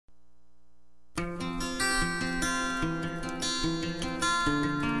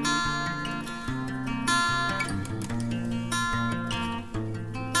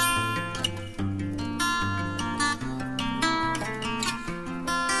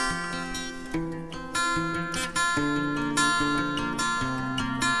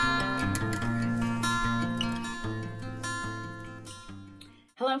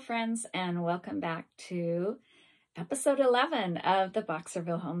friends, and welcome back to episode 11 of the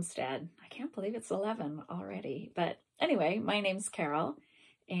Boxerville Homestead. I can't believe it's 11 already, but anyway, my name's Carol,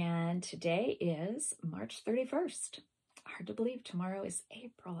 and today is March 31st. Hard to believe tomorrow is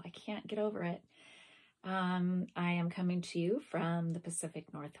April. I can't get over it. I am coming to you from the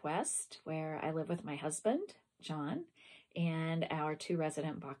Pacific Northwest, where I live with my husband, John, and our two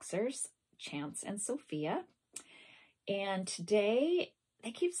resident boxers, Chance and Sophia. And today, they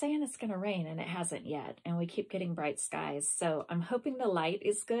keep saying it's going to rain, and it hasn't yet. And we keep getting bright skies. So I'm hoping the light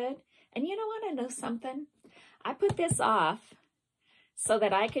is good. And you know what? I know something. I put this off so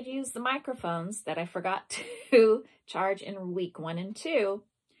that I could use the microphones that I forgot to charge in week 1 and 2.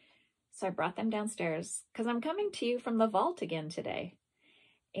 So I brought them downstairs because I'm coming to you from the vault again today.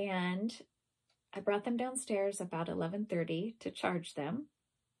 And I brought them downstairs about 11:30 to charge them.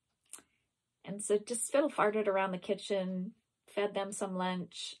 And so just fiddle-farted around the kitchen, fed them some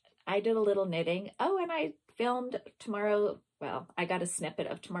lunch. I did a little knitting. Oh, and I filmed tomorrow. Well, I got a snippet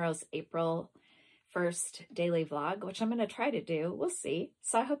of tomorrow's April 1st daily vlog, which I'm going to try to do. We'll see.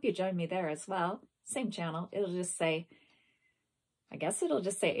 So I hope you join me there as well. Same channel. It'll just say, I guess it'll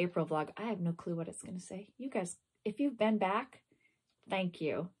just say April vlog. I have no clue what it's going to say. You guys, if you've been back, thank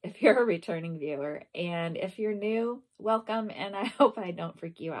you. If you're a returning viewer, and if you're new, welcome. And I hope I don't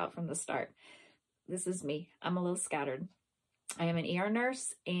freak you out from the start. This is me. I'm a little scattered. I am an ER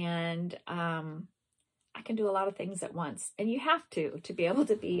nurse, and I can do a lot of things at once. And you have to be able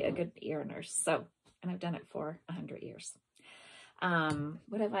to be a good ER nurse. So, and I've done it for 100 years.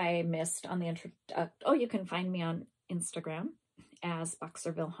 What have I missed on the intro? Oh, you can find me on Instagram as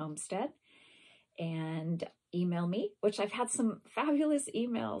Boxerville Homestead, and email me, which I've had some fabulous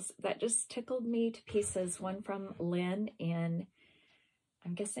emails that just tickled me to pieces. One from Lynn in,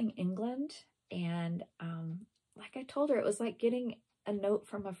 I'm guessing, England. And like I told her, it was like getting a note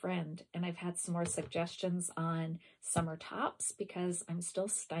from a friend. And I've had some more suggestions on summer tops because I'm still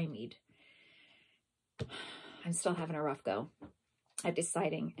stymied. I'm still having a rough go at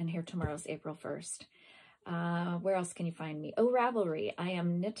deciding. And here tomorrow's April 1st. Where else can you find me? Oh, Revelry. I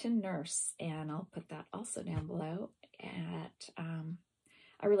am NITTENNURSE, and I'll put that also down below.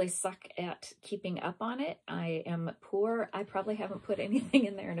 I really suck at keeping up on it. I am poor. I probably haven't put anything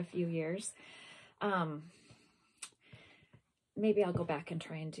in there in a few years. Maybe I'll go back and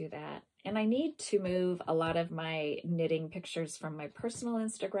try and do that. And I need to move a lot of my knitting pictures from my personal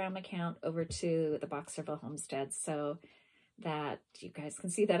Instagram account over to the Boxerville Homestead, so that you guys can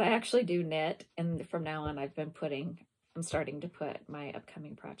see that I actually do knit. And from now on, I'm starting to put my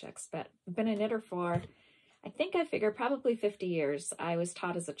upcoming projects. But I've been a knitter for, I think I figure probably 50 years. I was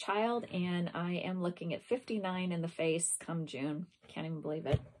taught as a child, and I am looking at 59 in the face come June. Can't even believe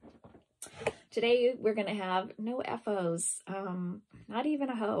it. Today, we're going to have no FOs, not even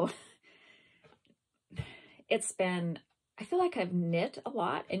a hoe. I feel like I've knit a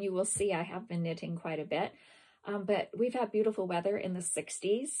lot, and you will see I have been knitting quite a bit. But we've had beautiful weather in the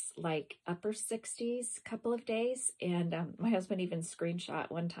 60s, like upper 60s, a couple of days. And my husband even screenshot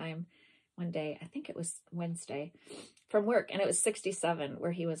one day, I think it was Wednesday, from work. And it was 67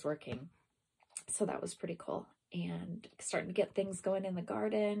 where he was working. So that was pretty cool. And starting to get things going in the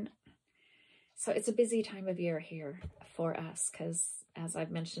garden. So it's a busy time of year here for us because, as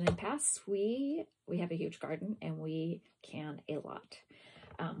I've mentioned in past, we have a huge garden and we can a lot.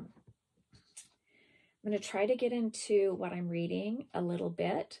 I'm going to try to get into what I'm reading a little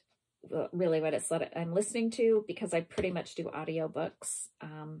bit, really what I'm listening to, because I pretty much do audiobooks.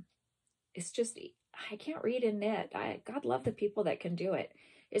 It's just, I can't read and knit. God love the people that can do it.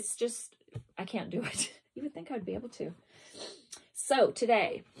 It's just, I can't do it. You would think I'd be able to. So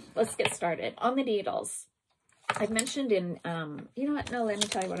today, let's get started on the needles. I've mentioned in, you know what? No, let me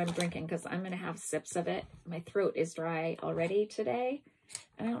tell you what I'm drinking because I'm going to have sips of it. My throat is dry already today.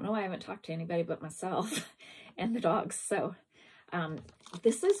 I don't know why I haven't talked to anybody but myself and the dogs. So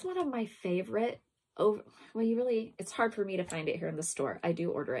this is one of my favorite. It's hard for me to find it here in the store. I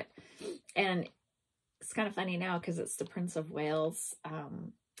do order it. And it's kind of funny now because it's the Prince of Wales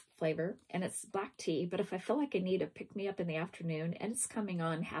flavor, and it's black tea. But if I feel like I need a pick-me-up in the afternoon, and it's coming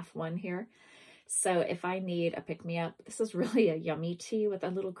on 1:30 here. So if I need a pick-me-up, this is really a yummy tea with a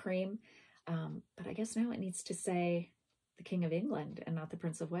little cream. But I guess now it needs to say the King of England and not the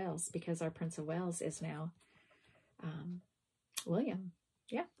Prince of Wales, because our Prince of Wales is now William.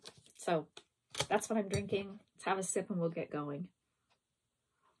 Yeah. So that's what I'm drinking. Let's have a sip and we'll get going.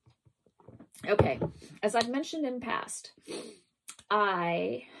 Okay. As I've mentioned in past,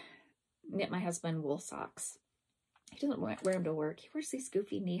 I knit my husband wool socks. He doesn't wear them to work. He wears these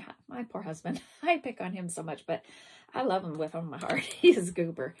goofy knee high. My poor husband. I pick on him so much, but I love him with all my heart. He is a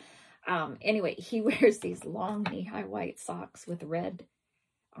goober. Anyway, he wears these long knee-high white socks with red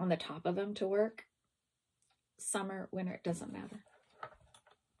on the top of them to work. Summer, winter, it doesn't matter.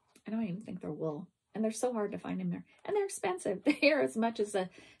 I don't even think they're wool. And they're so hard to find in there. And they're expensive. They're as much as a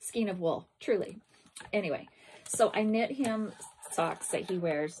skein of wool, truly. Anyway, so I knit him socks that he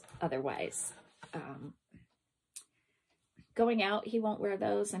wears otherwise. Going out, he won't wear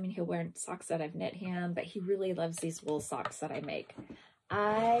those. I mean, he'll wear socks that I've knit him, but he really loves these wool socks that I make.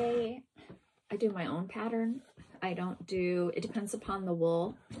 I do my own pattern. I don't do, it depends upon the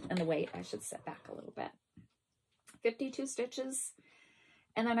wool and the weight. I should set back a little bit. 52 stitches.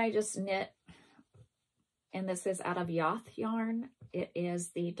 And then I just knit, and this is out of YOTH Yarn. It is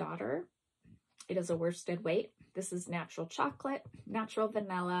the daughter. It is a worsted weight. This is natural chocolate, natural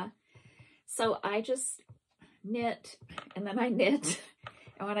vanilla. So I just knit, and then I knit,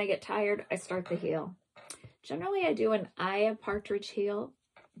 and when I get tired, I start the heel. Generally, I do an eye of partridge heel.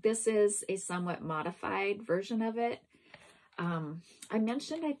 This is a somewhat modified version of it. I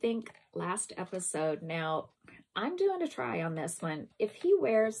mentioned, I think, last episode. Now, I'm doing a try on this one. If he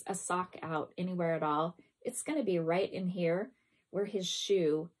wears a sock out anywhere at all, it's going to be right in here where his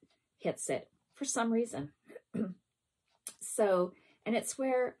shoe hits it for some reason. So, and it's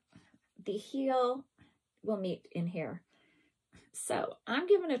where the heel will meet in here. So I'm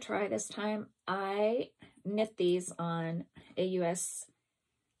giving it a try this time. I knit these on a US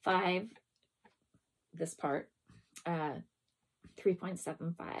 5, this part,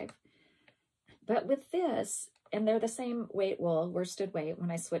 3.75. But with this, and they're the same weight wool, worsted weight,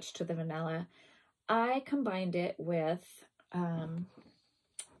 when I switched to the vanilla, I combined it with, let's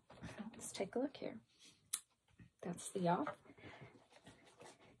take a look here. That's the YOTH.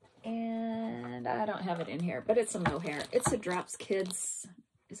 And I don't have it in here, but it's a mohair. It's a Drops Kids.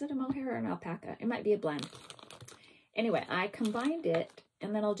 Is it a mohair or an alpaca? It might be a blend. Anyway, I combined it,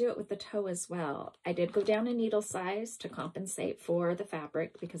 and then I'll do it with the toe as well. I did go down a needle size to compensate for the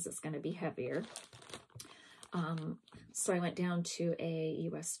fabric because it's going to be heavier. So I went down to a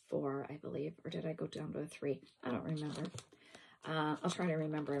US 4, I believe, or did I go down to a 3? I don't remember. I'll try to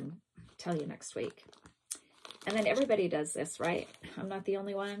remember and tell you next week. And then everybody does this, right? I'm not the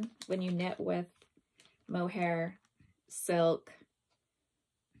only one. When you knit with mohair, silk,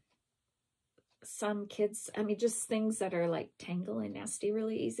 some kids, I mean, just things that are like tangle and nasty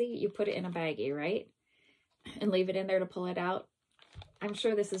really easy, you put it in a baggie, right? And leave it in there to pull it out. I'm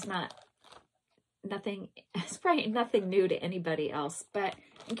sure this is nothing, it's probably nothing new to anybody else, but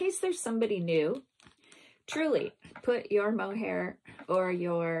in case there's somebody new, truly put your mohair or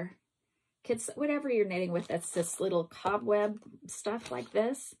your kids, whatever you're knitting with, that's this little cobweb stuff like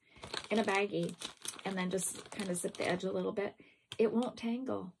this, in a baggie, and then just kind of zip the edge a little bit. It won't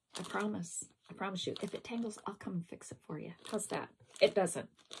tangle, I promise. I promise you. If it tangles, I'll come and fix it for you. How's that? It doesn't.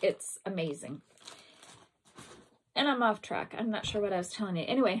 It's amazing. And I'm off track. I'm not sure what I was telling you.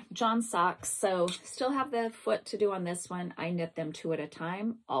 Anyway, John socks. So still have the foot to do on this one. I knit them 2 at a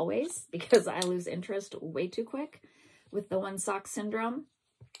time, always, because I lose interest way too quick with the one sock syndrome.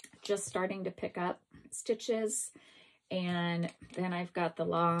 Just starting to pick up stitches. And then I've got the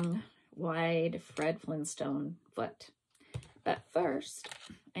long, wide Fred Flintstone foot. But first,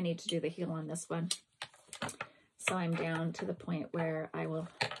 I need to do the heel on this one. So I'm down to the point where I will,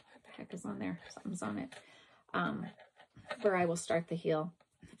 what the heck is on there? Something's on it. Where I will start the heel,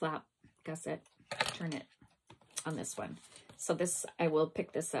 flap, gusset, turn it on this one. So this, I will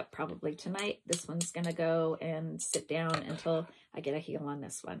pick this up probably tonight. This one's going to go and sit down until I get a heel on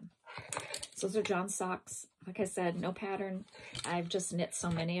this one. So those are John socks. Like I said, no pattern. I've just knit so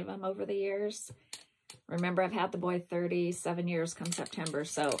many of them over the years. Remember, I've had the boy 37 years come September,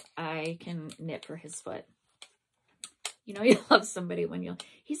 so I can knit for his foot. You know, you love somebody when you,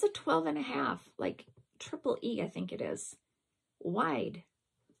 he's a 12.5, like triple E, I think it is. Wide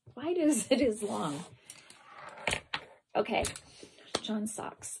as it is long. Okay, John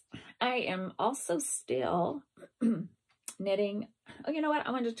socks. I am also still knitting. Oh, you know what?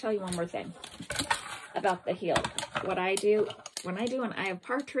 I wanted to tell you one more thing about the heel. What I do when I do an eye of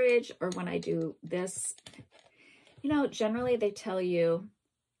partridge, or when I do this, you know, generally they tell you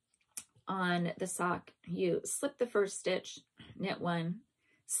on the sock, you slip the first stitch, knit one,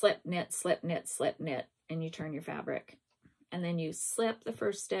 slip, knit, slip, knit, slip, knit, and you turn your fabric. And then you slip the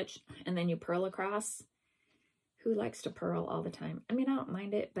first stitch, and then you purl across. Who likes to purl all the time? I mean, I don't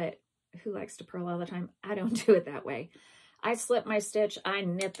mind it, but who likes to purl all the time? I don't do it that way. I slip my stitch, I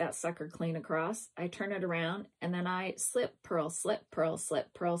knit that sucker clean across, I turn it around, and then I slip, purl, slip, purl,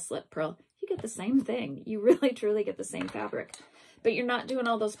 slip, purl, slip, purl. You get the same thing. You really, truly get the same fabric. But you're not doing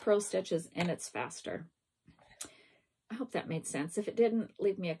all those purl stitches, and it's faster. I hope that made sense. If it didn't,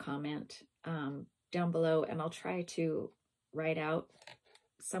 leave me a comment down below, and I'll try to write out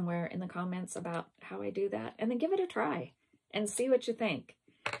somewhere in the comments about how I do that. And then give it a try and see what you think.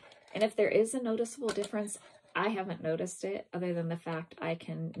 And if there is a noticeable difference, I haven't noticed it, other than the fact I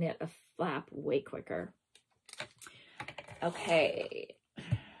can knit a flap way quicker. Okay,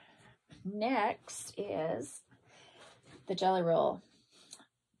 next is the Jelly Roll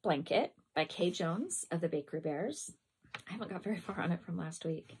Blanket by Kay Jones of the Bakery Bears. I haven't got very far on it from last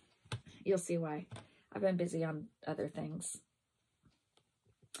week. You'll see why. I've been busy on other things.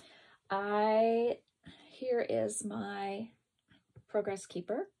 Here is my Progress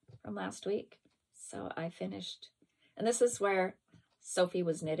Keeper from last week. So I finished, and this is where Sophie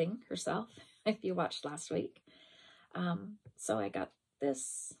was knitting herself, if you watched last week. So I got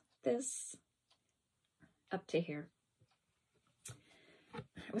this up to here.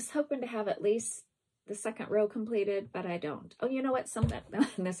 I was hoping to have at least the second row completed, but I don't. Oh, you know what?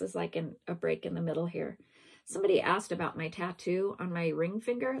 This is like a break in the middle here. Somebody asked about my tattoo on my ring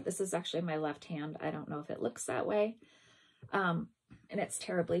finger. This is actually my left hand. I don't know if it looks that way. And it's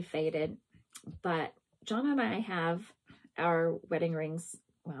terribly faded. But John and I have our wedding rings,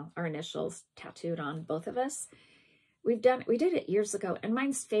 well, our initials tattooed on both of us. We did it years ago, and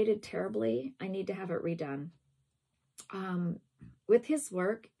mine's faded terribly. I need to have it redone. With his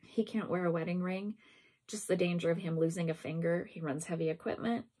work, he can't wear a wedding ring. Just the danger of him losing a finger. He runs heavy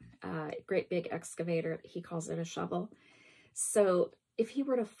equipment, great big excavator. He calls it a shovel. So if he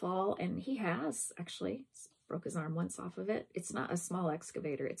were to fall, and he has actually broke his arm once off of it. It's not a small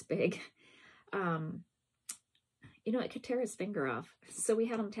excavator. It's big. You know, it could tear his finger off. So we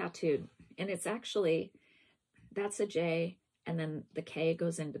had him tattooed, and it's actually, that's a J, and then the K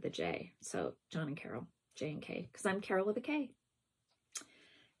goes into the J. So John and Carol, J and K, because I'm Carol with a K.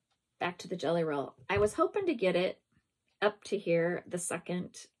 Back to the Jelly Roll. I was hoping to get it up to here, the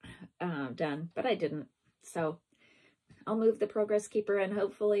second done, but I didn't. So I'll move the Progress Keeper, and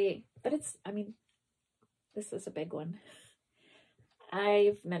hopefully, but it's, I mean, this is a big one.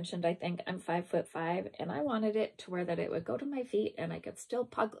 I've mentioned, I think I'm 5'5", and I wanted it to where that it would go to my feet and I could still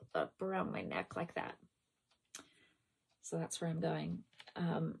pug up around my neck like that. So that's where I'm going.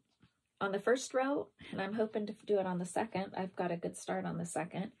 On the first row, and I'm hoping to do it on the second. I've got a good start on the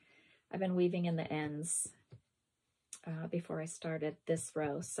second. I've been weaving in the ends before I started this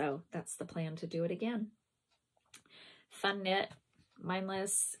row, so that's the plan, to do it again. Fun knit,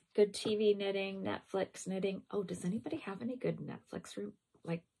 mindless, good TV knitting, Netflix knitting. Oh, does anybody have any good Netflix,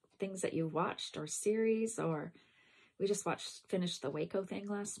 like things that you watched or series? Or we just finished the Waco thing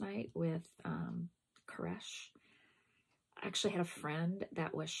last night with Koresh. I actually had a friend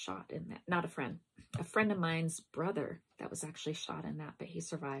that was shot in that. Not a friend of mine's brother that was actually shot in that, but he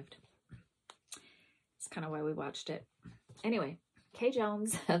survived. It's kind of why we watched it. Anyway, Kay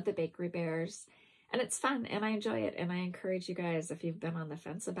Jones of the Bakery Bears. And it's fun, and I enjoy it, and I encourage you guys, if you've been on the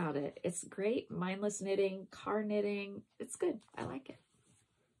fence about it, it's great. Mindless knitting, car knitting, it's good. I like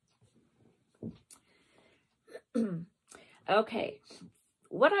it. Okay,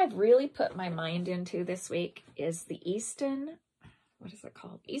 what I've really put my mind into this week is the Easton, what is it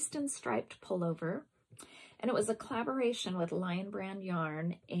called? Easton Striped Pullover. And it was a collaboration with Lion Brand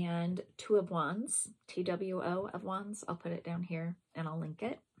Yarn and Joanns, TWO of Wands. I'll put it down here, and I'll link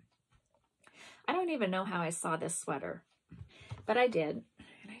it. I don't even know how I saw this sweater, but I did,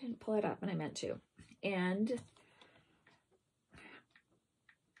 and I didn't pull it up, and I meant to. And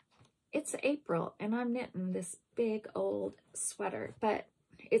it's April, and I'm knitting this big old sweater, but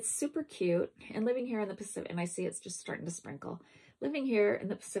it's super cute. And living here in the Pacific, and I see it's just starting to sprinkle. Living here in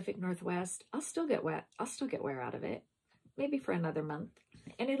the Pacific Northwest, I'll still get wet. I'll still get wear out of it, maybe for another month.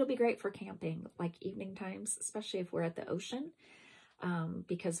 And it'll be great for camping, like evening times, especially if we're at the ocean,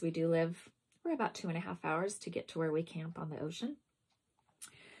 because we do live, we're about 2.5 hours to get to where we camp on the ocean.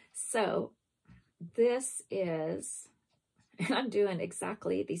 So this is, and I'm doing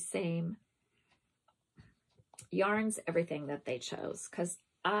exactly the same yarns, everything that they chose, because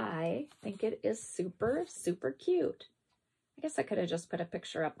I think it is super, super cute. I guess I could have just put a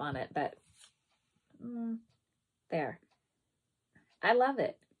picture up on it, but there. I love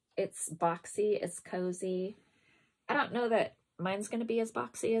it. It's boxy, it's cozy. I don't know that mine's going to be as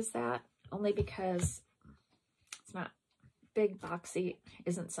boxy as that, only because it's not big. Boxy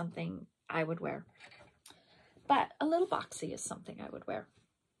isn't something I would wear, but a little boxy is something I would wear.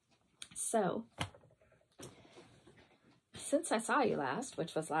 So since I saw you last,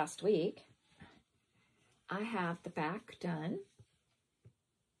 which was last week, I have the back done,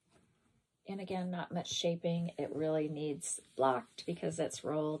 And again, not much shaping. It really needs blocked because it's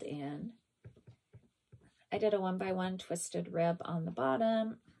rolled in. I did a 1x1 twisted rib on the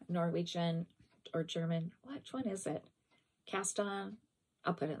bottom, Norwegian or German. Which one is it? Cast on.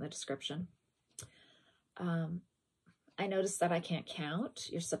 I'll put it in the description. I noticed that I can't count.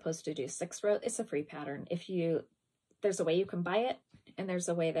 You're supposed to do 6 rows. It's a free pattern. There's a way you can buy it, and there's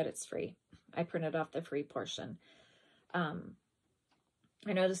a way that it's free. I printed off the free portion.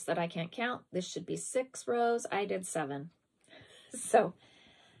 I noticed that I can't count. This should be 6 rows. I did 7. So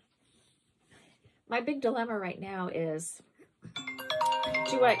my big dilemma right now is,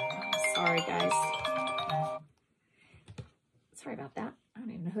 sorry guys. Sorry about that. I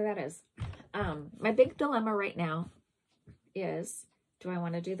don't even know who that is. My big dilemma right now is, do I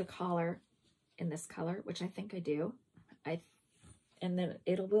want to do the collar in this color, which I think I do. And then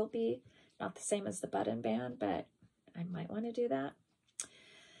it will be not the same as the button band, but I might want to do that.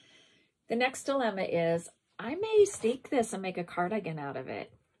 The next dilemma is, I may sneak this and make a cardigan out of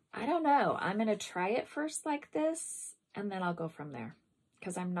it. I don't know. I'm going to try it first like this, and then I'll go from there,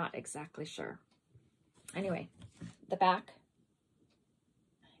 because I'm not exactly sure. Anyway, the back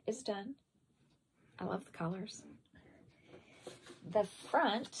is done. I love the colors. The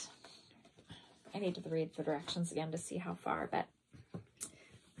front, I need to read the directions again to see how far, but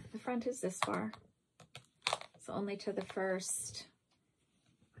the front is this far. So only to the first,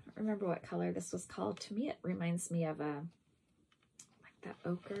 I don't remember what color this was called. To me, it reminds me of like that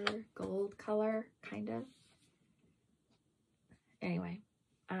ochre gold color, kind of. Anyway,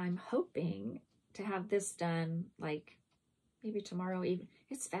 I'm hoping to have this done like maybe tomorrow even.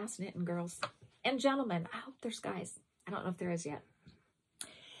 It's fast knitting, girls and gentlemen. I hope there's guys. I don't know if there is yet.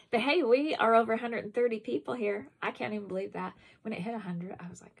 But hey, we are over 130 people here. I can't even believe that. When it hit 100, I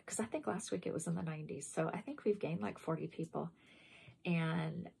was like, because I think last week it was in the 90s. So I think we've gained like 40 people.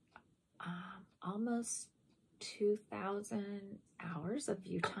 And almost 2,000 hours of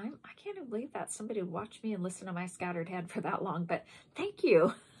view time. I can't even believe that somebody would watch me and listen to my scattered head for that long. But thank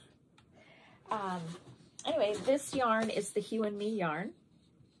you. Anyway, this yarn is the Hue Me yarn.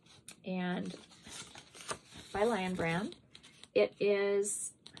 And by Lion Brand. It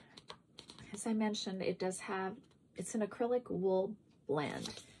is, as I mentioned, it's an acrylic wool blend.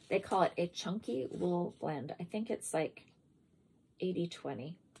 They call it a chunky wool blend. I think it's like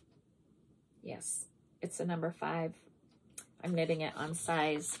 80-20. Yes, it's a number 5. I'm knitting it on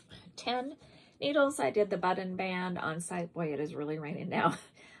size 10 needles. I did the button band on size, boy, it is really raining now,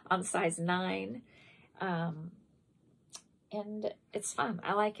 on size 9. And it's fun.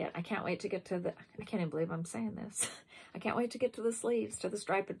 I like it. I can't wait to get to I can't even believe I'm saying this. I can't wait to get to the sleeves, to the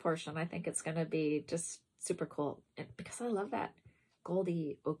striped portion. I think it's going to be just super cool. And because I love that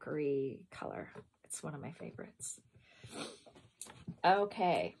goldy ochre color. It's one of my favorites.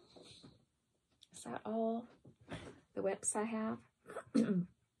 Okay. Is that all the WIPs I have?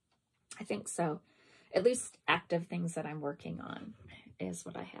 I think so. At least active things that I'm working on is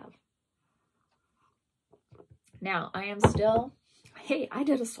what I have. Now, I am still, hey, I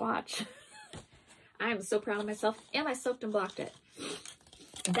did a swatch. I am so proud of myself, and I soaked and blocked it.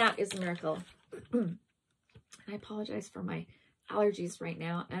 That is a miracle. I apologize for my allergies right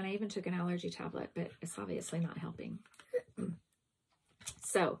now, and I even took an allergy tablet, but it's obviously not helping.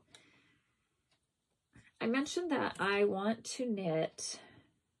 So, I mentioned that I want to knit,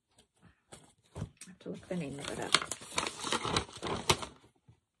 I have to look the name of it up.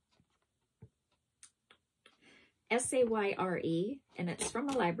 Sayre, and it's from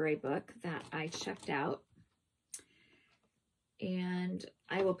a library book that I checked out. And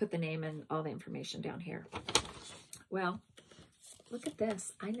I will put the name and all the information down here. Well, look at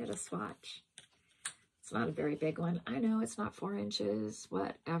this. I knit a swatch. It's not a very big one. I know it's not 4 inches,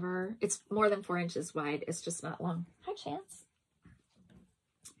 whatever. It's more than 4 inches wide. It's just not long. Hi, Chance.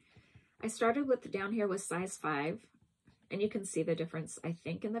 I started with down here with size 5. And you can see the difference, I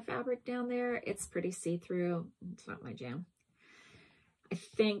think, in the fabric down there. It's pretty see-through. It's not my jam. I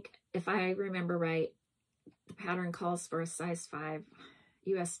think, if I remember right, the pattern calls for a size 5,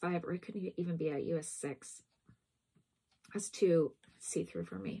 US 5, or it could even be a US 6. That's too see-through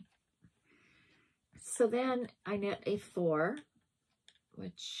for me. So then I knit a 4,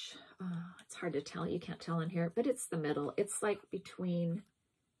 which it's hard to tell. You can't tell in here, but it's the middle. It's like between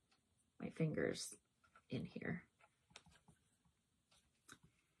my fingers in here.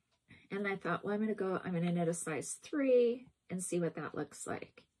 And I thought, well, I'm going to knit a size 3 and see what that looks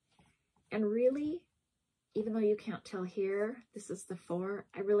like. And really, even though you can't tell here, this is the 4.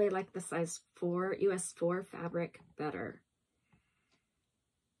 I really like the size 4, US 4 fabric better.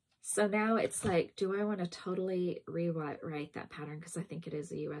 So now it's like, do I want to totally rewrite that pattern? Because I think it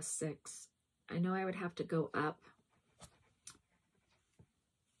is a US 6. I know I would have to go up.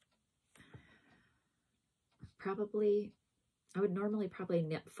 Probably, I would normally probably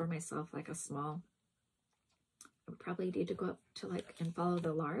knit for myself like a small. I would probably need to go up to like and follow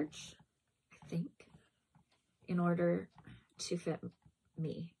the large, I think, in order to fit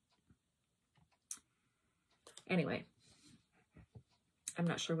me. Anyway, I'm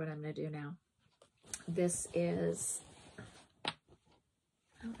not sure what I'm going to do now. This is, oh,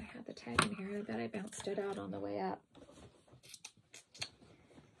 I had the tag in here. I bet I bounced it out on the way up.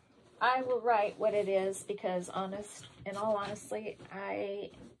 I will write what it is because in all honesty,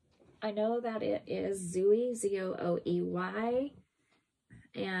 I know that it is Zooey, Z-O-O-E-Y,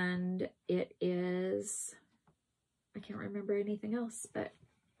 and it is, I can't remember anything else, but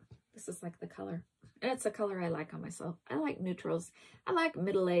this is like the color. And it's a color I like on myself. I like neutrals. I like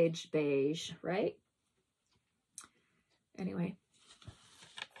middle-aged beige, right? Anyway,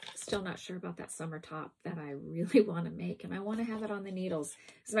 still not sure about that summer top that I really want to make, and I want to have it on the needles.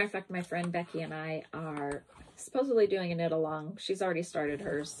 As a matter of fact, my friend Becky and I are supposedly doing a knit along. She's already started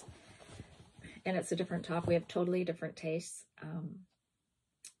hers, and it's a different top. We have totally different tastes,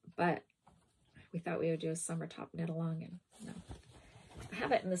 but we thought we would do a summer top knit along, and no. I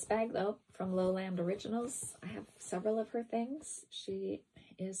have it in this bag though from Lowland Originals. I have several of her things. She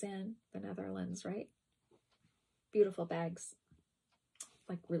is in the Netherlands, right? Beautiful bags.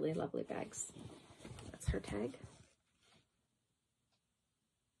 Like really lovely bags. That's her tag.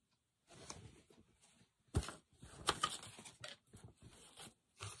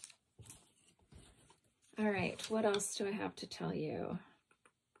 All right, what else do I have to tell you?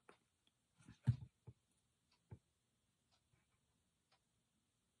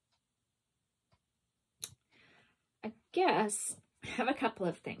 I guess I have a couple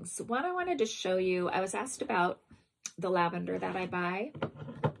of things. One, I wanted to show you, I was asked about the lavender that I buy,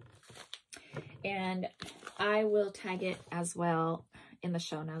 and I will tag it as well in the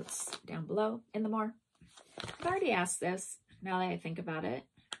show notes down below in the more. I've already asked this, now that I think about it.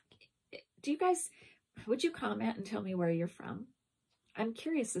 Do you guys, would you comment and tell me where you're from? I'm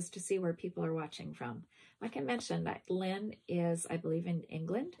curious as to see where people are watching from. Like I mentioned, that Lynn is, I believe, in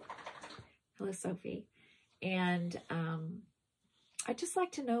England. Hello, Sophie. And I'd just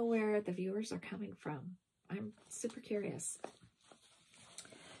like to know where the viewers are coming from. I'm super curious.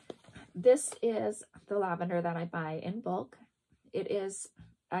 This is the lavender that I buy in bulk. It is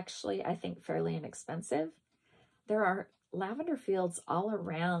actually, I think, fairly inexpensive. There are lavender fields all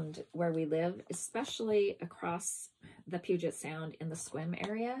around where we live, especially across the Puget Sound in the Swim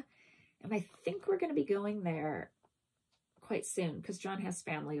area. And I think we're going to be going there quite soon because John has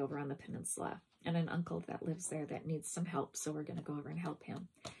family over on the peninsula and an uncle that lives there that needs some help. So we're going to go over and help him.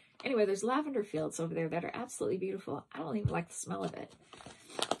 Anyway, there's lavender fields over there that are absolutely beautiful. I don't even like the smell of it.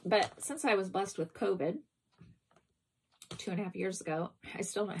 But since I was blessed with COVID 2.5 years ago, I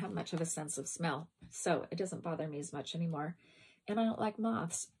still don't have much of a sense of smell. So it doesn't bother me as much anymore. And I don't like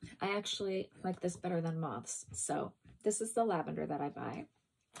moths. I actually like this better than moths. So this is the lavender that I buy.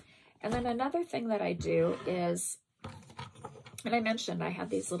 And then another thing that I do is, and I mentioned I have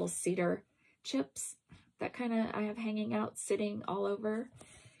these little cedar chips that kind of I have hanging out, sitting all over.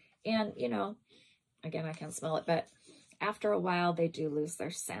 And, you know, again, I can't smell it, but after a while, they do lose their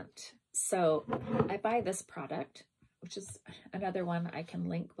scent. So I buy this product, which is another one I can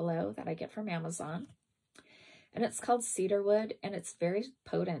link below that I get from Amazon. And it's called Cedarwood, and it's very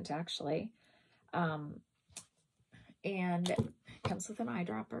potent, actually. And it comes with an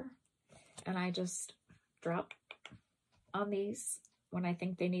eyedropper. And I just drop on these when I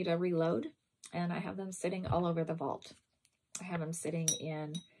think they need a reload. And I have them sitting all over the vault. I have them sitting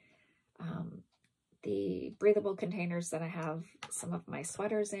in the breathable containers that I have some of my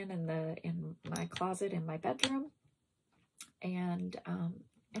sweaters in my closet in my bedroom. And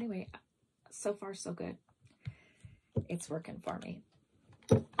anyway, so far so good. It's working for me.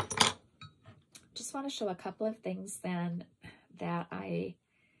 Just want to show a couple of things then that I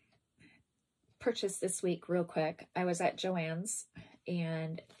purchased this week real quick. I was at Joanns,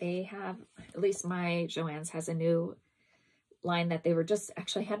 and they have, at least my Joanns has a new line that they were just,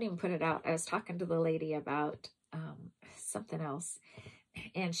 actually hadn't even put it out. I was talking to the lady about something else,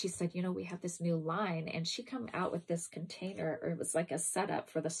 and she said, you know, we have this new line, and she come out with this container, or it was like a setup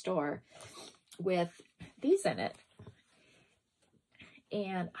for the store with these in it.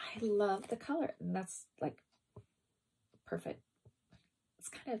 And I love the color, and that's like perfect. It's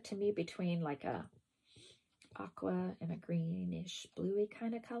kind of, to me, between like a aqua and a greenish bluey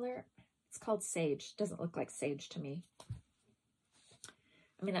kind of color. It's called sage. Doesn't look like sage to me.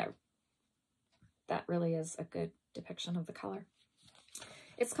 I mean, that really is a good depiction of the color.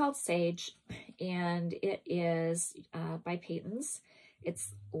 It's called Sage, and it is by Peyton's.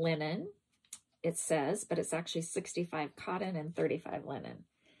 It's linen, it says, but it's actually 65 cotton and 35 linen.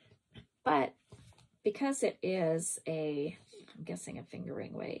 But because it is I'm guessing a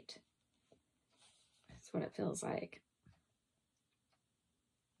fingering weight, that's what it feels like.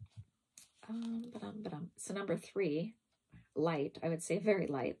 So number 3, light, I would say very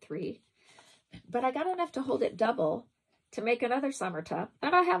light, 3. But I got enough to hold it double to make another summer top,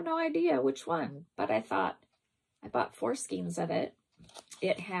 and I have no idea which one, but I thought, I bought 4 skeins of it.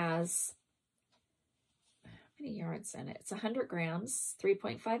 It has, how many yards in it? It's 100 grams,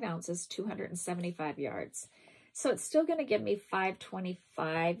 3.5 ounces, 275 yards. So it's still going to give me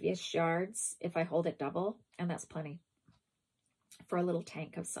 525-ish yards if I hold it double, and that's plenty for a little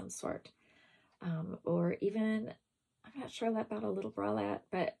tank of some sort. Or even, I'm not sure about a little bralette,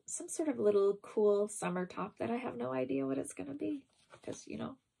 but some sort of little cool summer top that I have no idea what it's going to be, because, you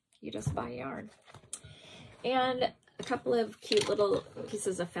know, you just buy yarn. And a couple of cute little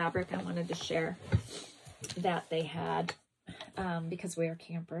pieces of fabric I wanted to share that they had, because we are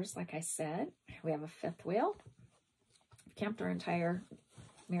campers, like I said. We have a 5th wheel. Camped our entire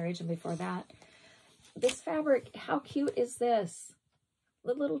marriage and before that. This fabric, how cute is this?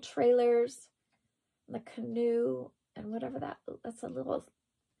 The little trailers, the canoe, and whatever that's a little,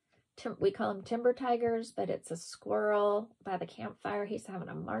 we call them timber tigers, but it's a squirrel by the campfire. He's having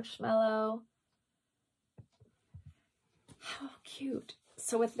a marshmallow. How cute.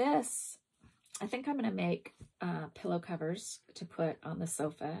 So with this, I think I'm going to make pillow covers to put on the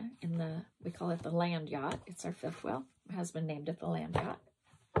sofa in the, we call it the land yacht. It's our 5th wheel. My husband named it the land yacht.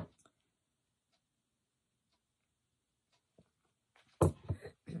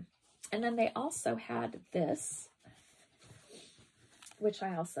 And then they also had this, which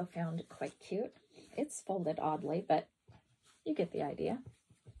I also found quite cute. It's folded oddly, but you get the idea.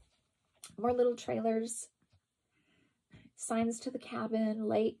 More little trailers, signs to the cabin,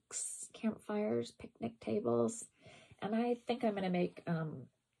 lakes, campfires, picnic tables. And I think I'm going to make,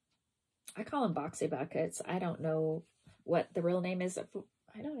 I call them boxy buckets. I don't know what the real name is.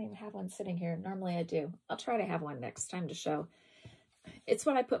 I don't even have one sitting here. Normally I do. I'll try to have one next time to show. It's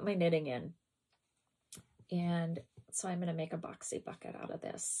what I put my knitting in. And so I'm going to make a boxy bucket out of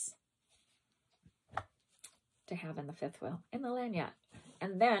this to have in the 5th wheel in the lanyard.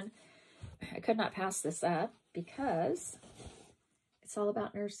 And then I could not pass this up because it's all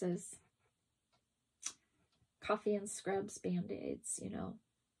about nurses. Coffee and scrubs, Band-Aids, you know.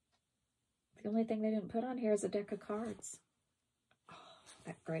 The only thing they didn't put on here is a deck of cards. Oh,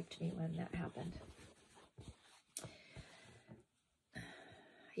 that griped me when that happened.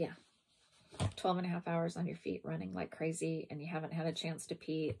 Yeah. 12.5 hours on your feet running like crazy and you haven't had a chance to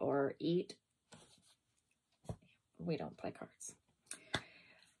pee or eat. We don't play cards.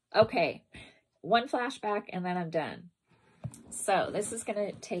 Okay. One flashback and then I'm done. So this is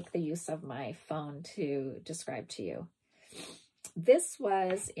going to take the use of my phone to describe to you. This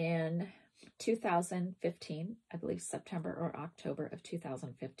was in 2015, I believe September or October of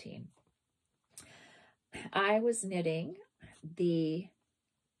 2015. I was knitting the,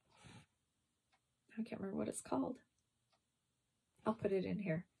 I can't remember what it's called. I'll put it in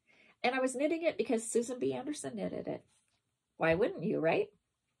here. And I was knitting it because Susan B. Anderson knitted it. Why wouldn't you, right?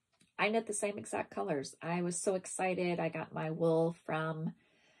 I knit the same exact colors. I was so excited. I got my wool from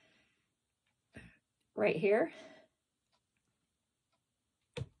right here.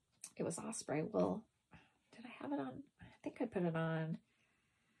 It was osprey wool. Did I have it on? I think I put it on.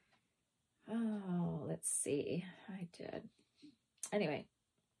 Oh, let's see. I did. Anyway,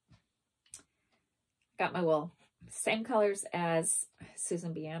 got my wool. Same colors as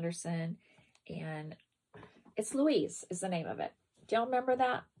Susan B. Anderson. And it's Louise is the name of it. Do y'all remember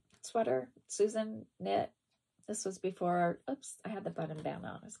that sweater Susan knit? This was before, oops, I had the button down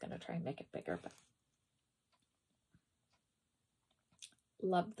on. I was going to try and make it bigger, but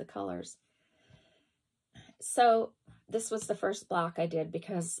loved the colors. So this was the first block I did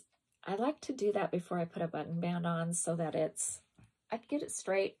because I like to do that before I put a button band on so that I can get it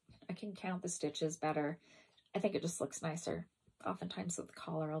straight. I can count the stitches better. I think it just looks nicer. Oftentimes with the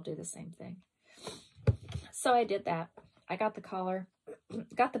collar, I'll do the same thing. So I did that. I got the collar,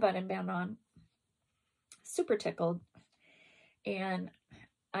 got the button band on, super tickled. And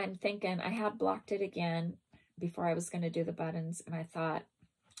I'm thinking I had blocked it again before I was going to do the buttons. And I thought,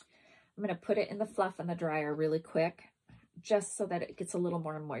 I'm going to put it in the fluff in the dryer really quick, just so that it gets a little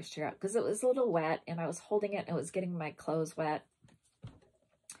more moisture out. Because it was a little wet and I was holding it and it was getting my clothes wet.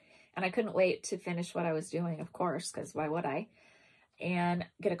 And I couldn't wait to finish what I was doing, of course, because why would I? And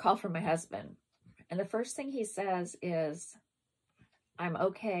get a call from my husband. And the first thing he says is, I'm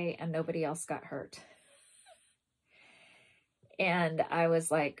okay and nobody else got hurt. And I was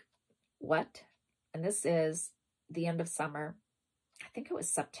like, what? And this is the end of summer. I think it was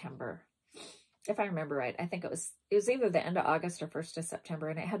September. If I remember right, I think it was either the end of August or 1st of September,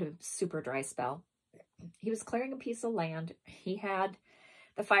 and it had a super dry spell. He was clearing a piece of land. He had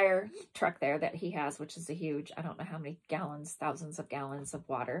the fire truck there that he has, which is a huge, I don't know how many gallons, thousands of gallons of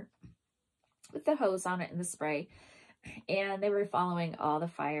water, with the hose on it and the spray. And they were following all the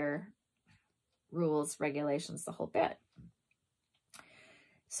fire rules, regulations, the whole bit.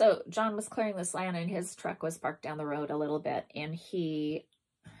 So John was clearing this land, and his truck was parked down the road a little bit, and he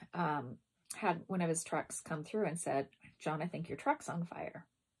had one of his trucks come through and said, John, I think your truck's on fire.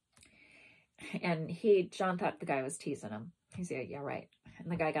 And John thought the guy was teasing him. He said, yeah, right.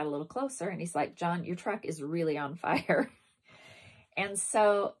 And the guy got a little closer, and he's like, John, your truck is really on fire. And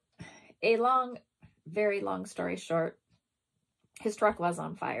so very long story short, his truck was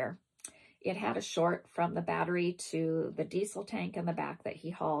on fire. It had a short from the battery to the diesel tank in the back that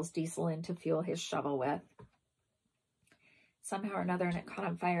he hauls diesel in to fuel his shovel with. Somehow or another, and it caught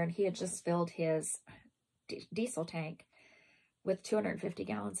on fire, and he had just filled his diesel tank with 250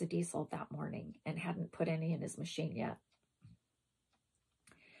 gallons of diesel that morning and hadn't put any in his machine yet.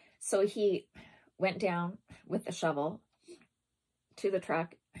 So he went down with the shovel to the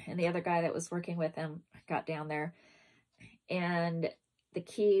truck, and the other guy that was working with him got down there, and the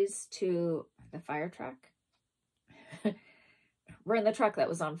keys to the fire truck were in the truck that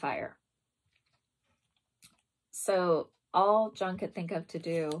was on fire. So all John could think of to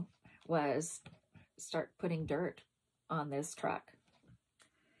do was start putting dirt on this truck.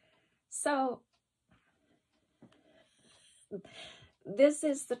 So this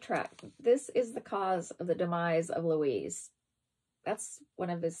is the truck. This is the cause of the demise of Louise. That's one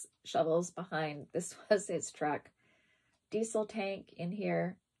of his shovels behind. This was his truck. Diesel tank in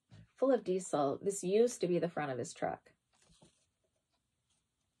here, full of diesel. This used to be the front of his truck.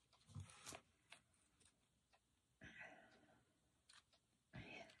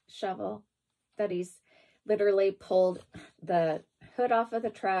 Shovel that he's literally pulled the hood off of the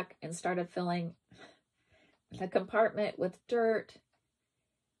truck and started filling the compartment with dirt.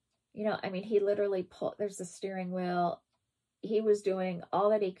 You know, I mean, he literally pulled, there's a steering wheel. He was doing all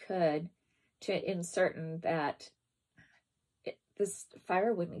that he could to ascertain that this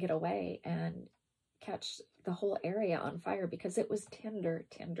fire wouldn't get away and catch the whole area on fire, because it was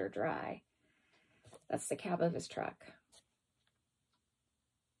tinder dry. That's the cab of his truck.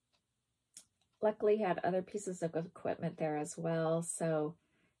 Luckily, he had other pieces of equipment there as well. So,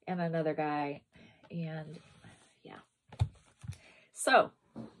 and another guy, and yeah. So,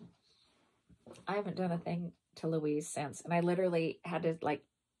 I haven't done a thing to Louise since, and I literally had to like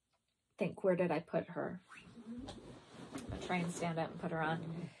think, where did I put her? Try and stand up and put her on.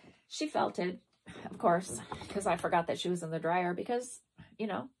 She felted, of course, because I forgot that she was in the dryer, because, you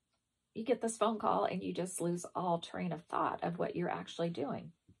know, you get this phone call and you just lose all train of thought of what you're actually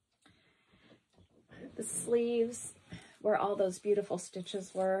doing. The sleeves, where all those beautiful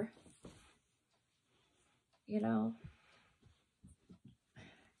stitches were, you know,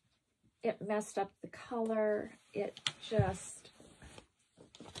 it messed up the color. It just,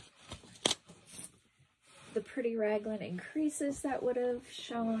 the pretty raglan increases that would have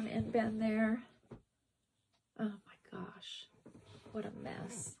shown and been there. Oh my gosh, what a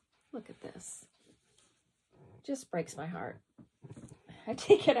mess. Look at this. Just breaks my heart. I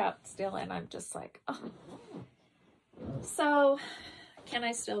take it out still and I'm just like, oh. So, can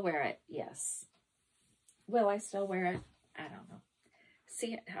I still wear it? Yes. Will I still wear it? I don't know.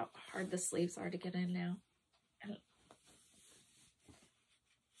 See how hard the sleeves are to get in now?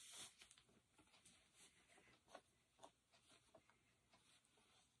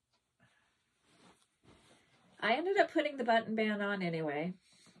 I ended up putting the button band on anyway,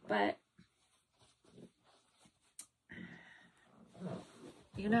 but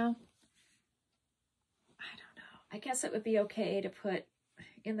you know, I don't know. I guess it would be okay to put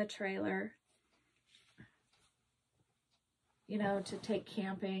in the trailer, you know, to take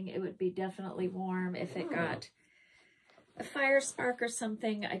camping. It would be definitely warm. If it got a fire spark or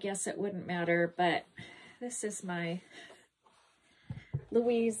something, I guess it wouldn't matter, but this is my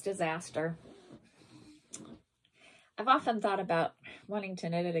Louise disaster. I've often thought about wanting to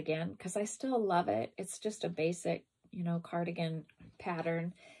knit it again because I still love it. It's just a basic, you know, cardigan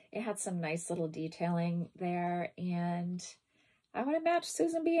pattern. It had some nice little detailing there, and I want to match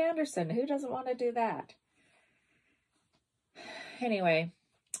Susan B. Anderson. Who doesn't want to do that? Anyway,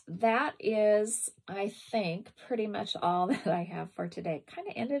 that is, I think, pretty much all that I have for today. Kind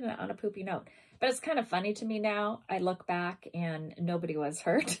of ended on a poopy note. But it's kind of funny to me now. I look back and nobody was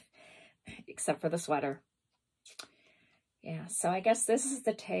hurt except for the sweater. Yeah, so I guess this is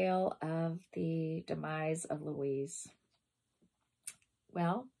the tale of the demise of Louise.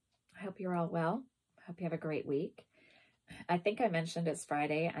 Well, I hope you're all well. I hope you have a great week. I think I mentioned it's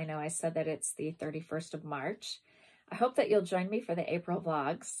Friday. I know I said that it's the 31st of March. I hope that you'll join me for the April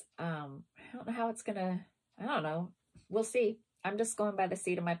vlogs. I don't know how it's gonna, I don't know. We'll see. I'm just going by the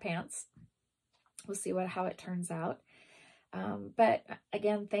seat of my pants. We'll see how it turns out. But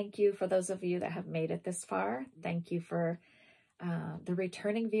again, thank you for those of you that have made it this far. Thank you for the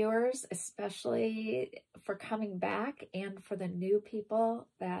returning viewers, especially for coming back, and for the new people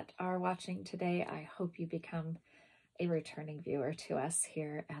that are watching today. I hope you become a returning viewer to us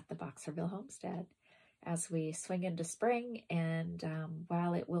here at the Boxerville Homestead as we swing into spring. And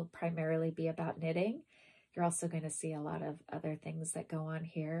while it will primarily be about knitting, you're also going to see a lot of other things that go on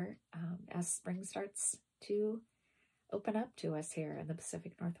here as spring starts to open up to us here in the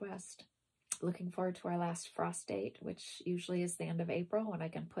Pacific Northwest. Looking forward to our last frost date, which usually is the end of April, when I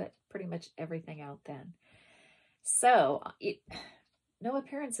can put pretty much everything out then. So, no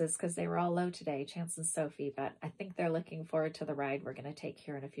appearances because they were all low today, Chance and Sophie, but I think they're looking forward to the ride we're going to take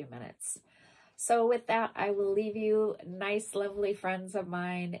here in a few minutes. So with that, I will leave you, nice, lovely friends of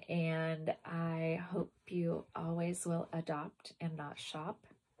mine, and I hope you always will adopt and not shop,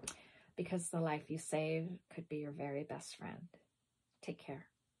 because the life you save could be your very best friend. Take care,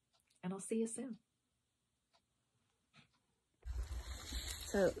 and I'll see you soon.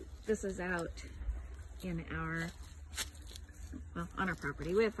 So this is out in our, well, on our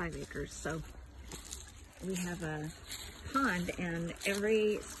property. We have 5 acres, so we have a pond, and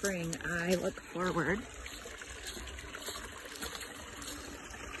every spring I look forward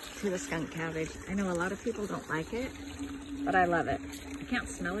to the skunk cabbage. I know a lot of people don't like it, but I love it. I can't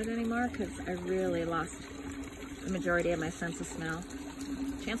smell it anymore because I really lost the majority of my sense of smell.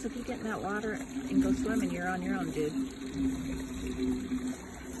 Chance if you get in that water and go swimming, you're on your own, dude.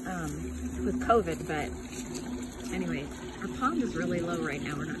 With COVID, but anyway, our pond is really low right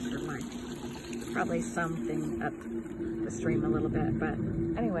now. We're not sure why. Probably something up the stream a little bit, but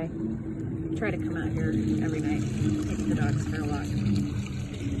anyway, try to come out here every night, take the dogs for a walk.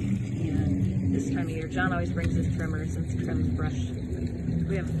 And this time of year, John always brings his trimmer since he trims brush.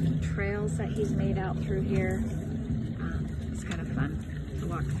 We have trails that he's made out through here. It's kind of fun to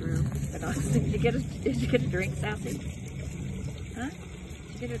walk through the dogs. Did you get a drink, Sassy? Huh?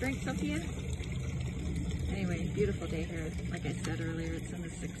 Did you get a drink, Sophia? Anyway, beautiful day here. Like I said earlier, it's in the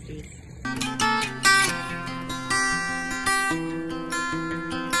 60s.